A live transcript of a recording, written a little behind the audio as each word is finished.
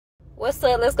What's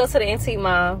up? Let's go to the antique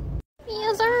mall.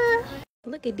 Yes, sir.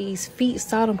 Look at these feet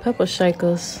salt and pepper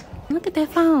shakers. Look at that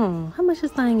phone. How much this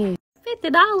thing is?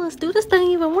 $50. Do this thing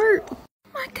even work? Oh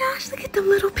my gosh, look at them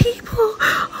little people.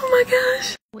 Oh my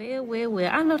gosh. Well.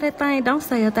 I know that thing don't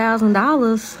say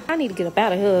 $1,000. I need to get up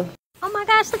out of here. Oh my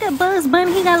gosh, look at Bugs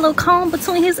Bunny. He got a little comb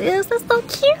between his ears. That's so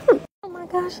cute. Oh my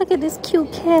gosh, look at this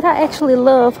cute cat. I actually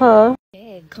love her.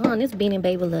 Daggone, this Beanie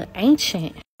Baby look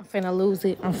ancient. I'm finna lose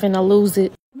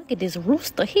it. Look at this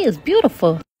rooster. He is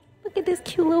beautiful. Look at this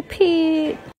cute little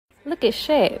pig. Look at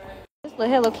Shaq. This little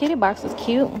Hello Kitty box is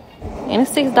cute. And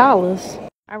it's $6.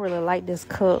 I really like this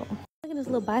cup. Look at this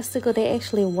little bicycle. They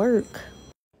actually work.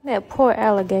 That poor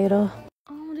alligator.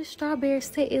 Oh, this strawberry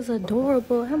set is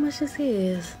adorable. How much this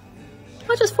is?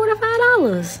 Oh, just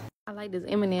 $45. I like this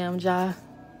Eminem jar.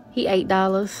 He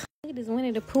 $8. Look at this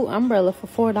Winnie the Pooh umbrella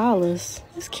for $4.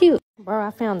 It's cute. Bro,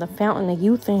 I found the Fountain of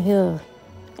Youth in here.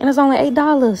 And it's only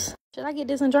 $8. Should I get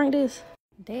this and drink this?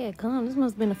 Daggone, this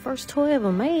must have been the first toy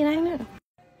ever made, ain't it?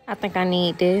 I think I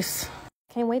need this.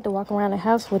 Can't wait to walk around the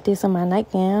house with this in my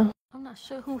nightgown. I'm not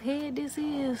sure who head this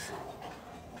is,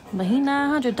 but he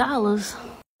 $900.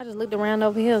 I just looked around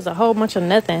over here. There's a whole bunch of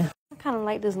nothing. I kind of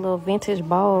like this little vintage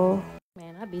ball.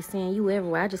 Man, I be seeing you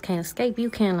everywhere. I just can't escape you,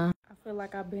 can I? I feel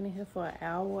like I've been in here for an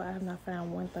hour. I have not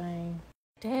found one thing.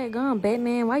 Daggone,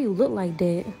 Batman, why you look like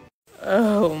that?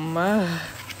 Oh, my.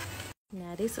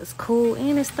 Now, this is cool,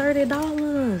 and it's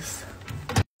 $30.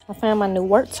 I found my new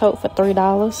work tote for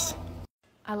 $3.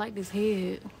 I like this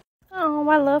head. Oh,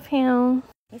 I love him.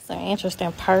 It's an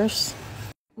interesting purse.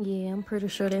 Yeah, I'm pretty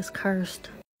sure that's cursed.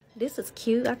 This is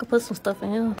cute. I could put some stuff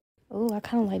in here. Oh, I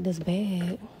kind of like this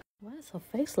bag. Why does her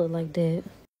face look like that?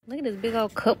 Look at this big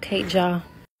old cupcake jar.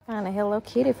 Found a Hello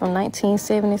Kitty from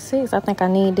 1976. I think I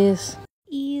need this.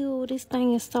 Ew, this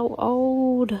thing is so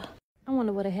old. I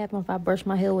wonder what would happen if I brush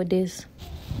my hair with this.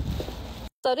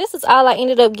 So this is all I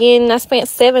ended up getting. I spent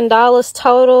 $7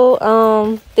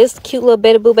 total. This cute little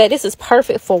Betty Boo bag. This is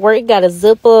perfect for work. It got a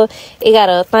zipper. It got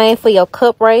a thing for your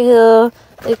cup right here.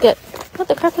 It got, what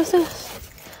the crap is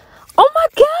this? Oh my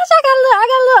gosh, I got a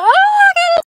little